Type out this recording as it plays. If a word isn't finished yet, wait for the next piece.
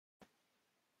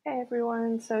Hey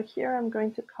everyone, so here I'm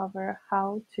going to cover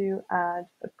how to add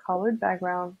a colored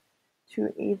background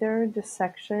to either the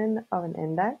section of an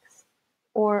index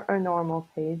or a normal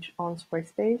page on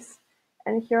Squarespace.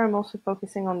 And here I'm also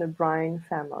focusing on the Brine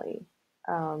family.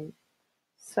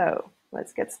 So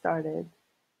let's get started.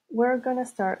 We're going to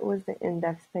start with the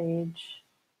index page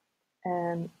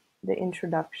and the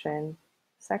introduction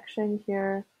section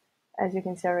here. As you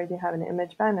can see, I already have an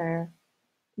image banner,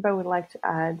 but would like to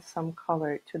add some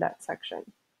color to that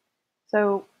section.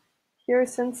 So here,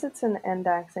 since it's an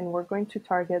index and we're going to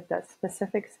target that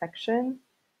specific section,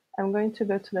 I'm going to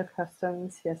go to the custom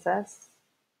CSS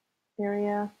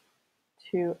area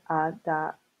to add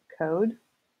that code.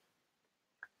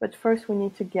 But first we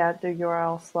need to get the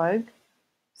URL slug.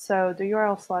 So the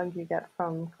URL slug you get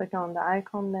from clicking on the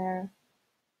icon there,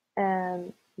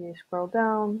 and you scroll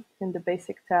down in the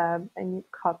basic tab and you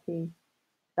copy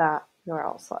that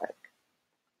URL slug.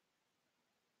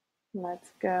 Let's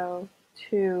go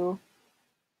to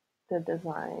the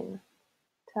design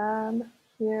tab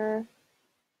here,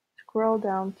 scroll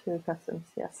down to custom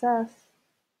CSS,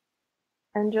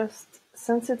 and just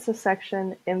since it's a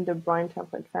section in the Brine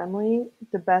template family,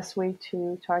 the best way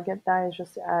to target that is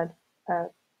just to add a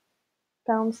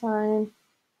pound sign,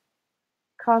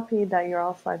 copy that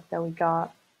URL slug that we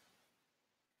got,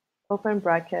 open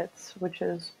brackets, which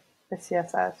is a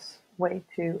CSS way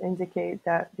to indicate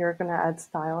that you're going to add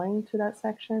styling to that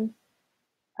section,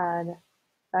 add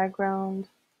background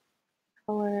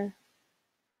color.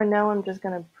 For now, I'm just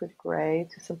going to put gray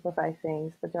to simplify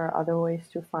things, but there are other ways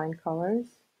to find colors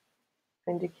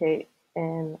to indicate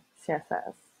in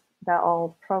CSS that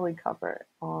I'll probably cover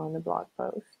on the blog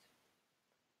post.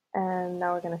 And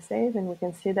now we're going to save and we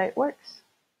can see that it works.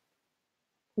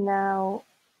 Now,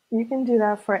 you can do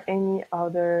that for any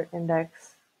other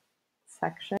index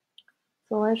section.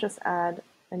 So let's just add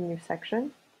a new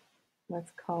section.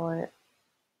 Let's call it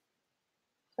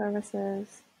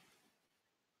services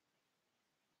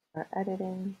or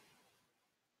editing.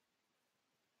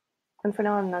 And for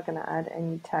now, I'm not going to add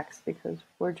any text because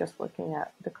we're just looking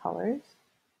at the colors.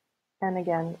 And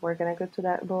again, we're going to go to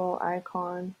that little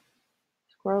icon,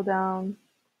 scroll down,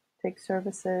 take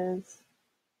services,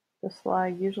 the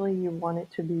slide. Usually you want it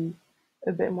to be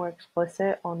a bit more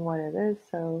explicit on what it is.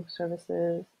 So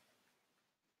services,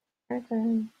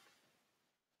 return.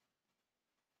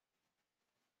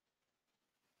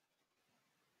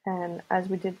 And as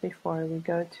we did before, we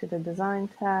go to the design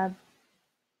tab,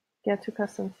 get to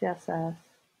custom CSS,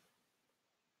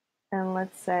 and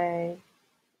let's say,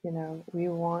 we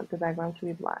want the background to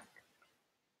be black.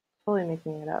 Totally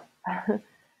making it up.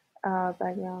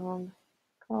 Background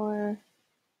color,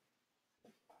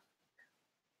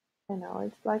 and now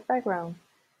it's black background.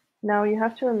 Now you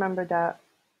have to remember that,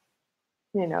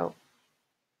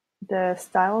 the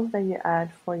styles that you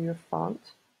add for your font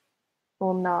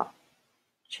will not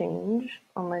change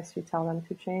unless you tell them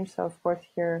to change. So of course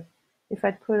here, if I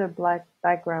put a black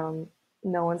background,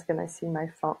 no one's gonna see my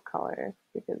font color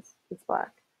because it's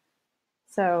black.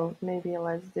 So maybe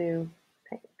let's do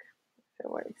pink if it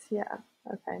works. Yeah,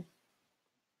 okay.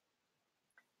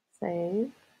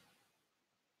 Save.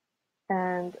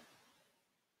 And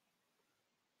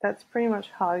that's pretty much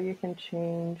how you can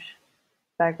change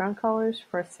background colors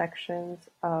for sections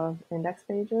of index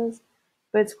pages,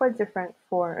 but it's quite different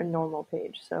for a normal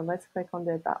page. So let's click on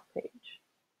the About page.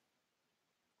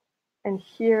 And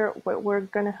here, what we're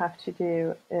going to have to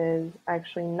do is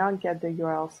actually not get the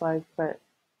URL slug, but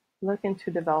look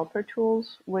into developer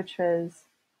tools, which is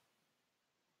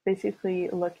basically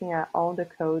looking at all the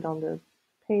code on the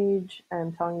page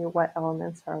and telling you what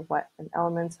elements are what. And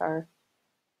elements are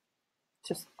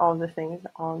just all the things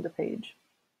on the page.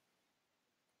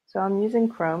 So I'm using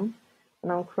Chrome,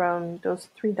 and on Chrome, those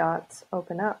three dots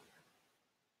open up.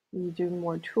 You do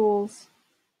more tools,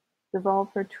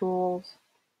 developer tools,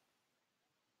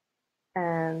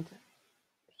 and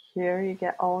here you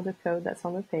get all the code that's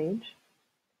on the page.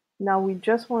 Now we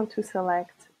just want to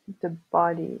select the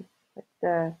body, like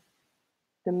the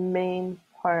main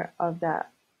part of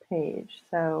that page.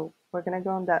 So we're going to go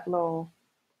on that little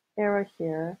arrow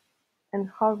here and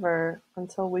hover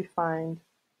until we find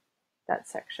that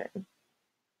section.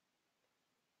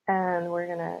 And we're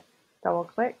going to double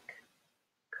click,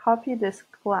 copy this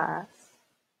class,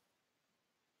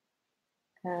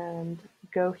 and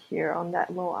go here on that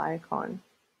little icon.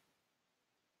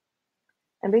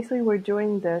 And basically we're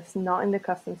doing this not in the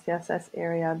custom CSS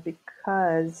area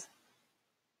because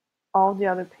all the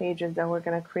other pages that we're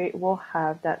going to create will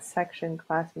have that section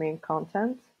class main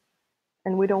content.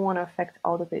 And we don't want to affect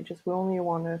all the pages. We only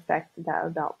want to affect that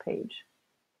About page.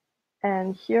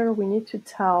 And here we need to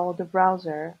tell the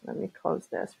browser, let me close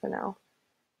this for now.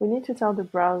 We need to tell the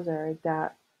browser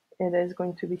that it is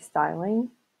going to be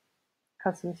styling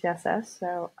custom CSS.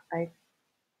 So I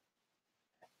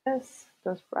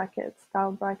those brackets,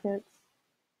 style brackets.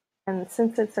 And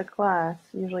since it's a class,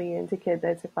 usually you indicate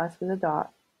that it's a class with a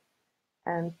dot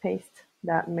and paste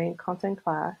that main content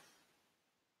class,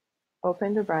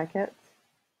 open the brackets,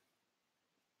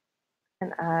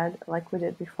 and add, like we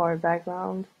did before,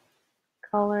 background,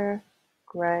 color,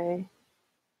 gray,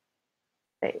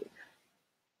 save.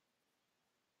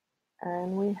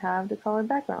 And we have the color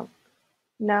background.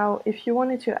 Now, if you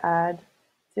wanted to add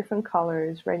different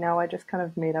colors, right now I just kind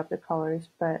of made up the colors,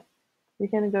 but you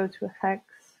can go to hex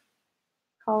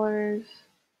colors.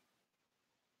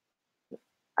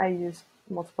 I use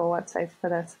multiple websites for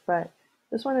this, but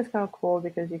this one is kind of cool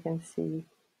because you can see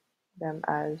them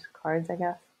as cards, I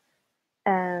guess.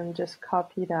 And just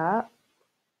copy that,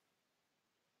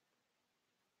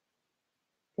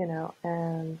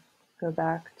 and go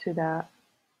back to that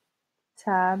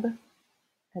tab,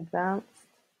 advanced,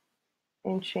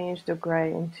 and change the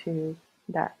gray into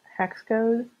that hex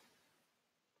code.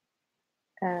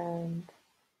 And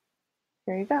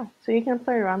there you go. So you can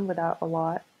play around with that a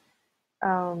lot.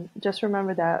 Just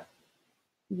remember that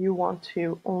you want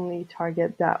to only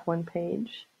target that one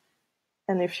page.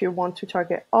 And if you want to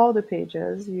target all the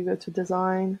pages, you go to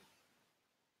Design,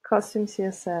 Custom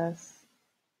CSS,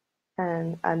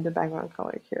 and add the background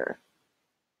color here.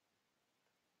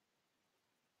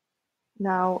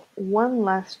 Now, one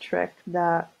last trick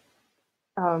that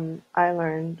I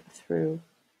learned through,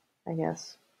 I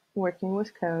guess, working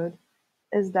with code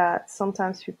is that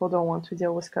sometimes people don't want to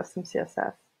deal with custom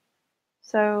CSS.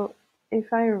 So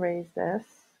if I erase this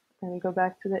and go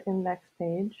back to the index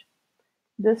page,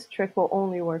 this trick will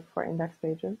only work for index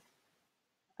pages.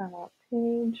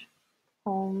 Page,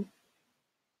 home.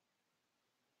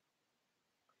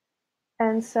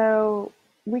 And so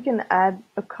we can add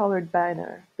a colored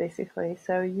banner, basically.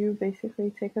 So you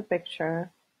basically take a picture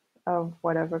of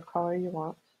whatever color you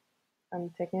want.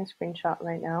 I'm taking a screenshot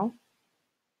right now.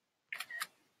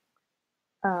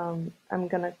 I'm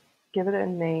gonna give it a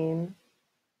name.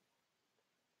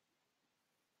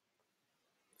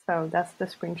 So that's the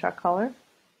screenshot color.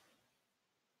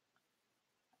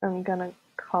 I'm gonna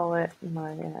call it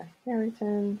my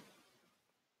Harrington.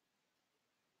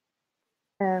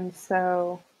 And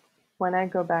so when I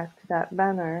go back to that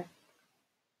banner,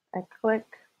 I click,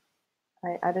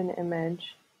 I add an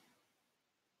image,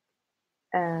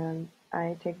 and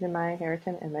I take the My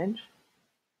Harrington image.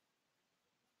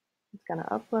 It's gonna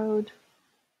upload,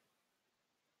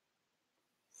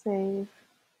 save,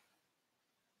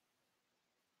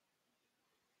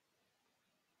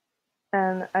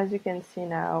 and as you can see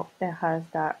now, it has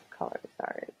that color.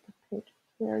 Sorry, the page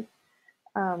is weird.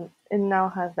 It now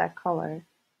has that color.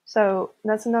 So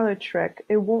that's another trick.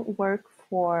 It won't work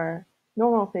for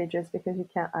normal pages because you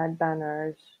can't add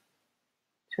banners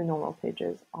to normal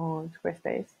pages on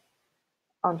Squarespace,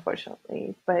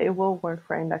 unfortunately, but it will work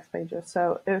for index pages.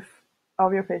 So if all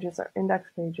of your pages are index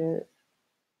pages,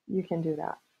 you can do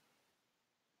that.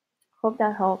 Hope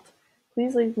that helped.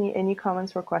 Please leave me any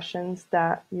comments or questions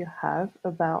that you have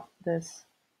about this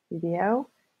video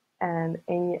and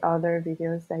any other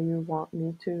videos that you want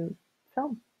me to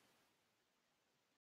film.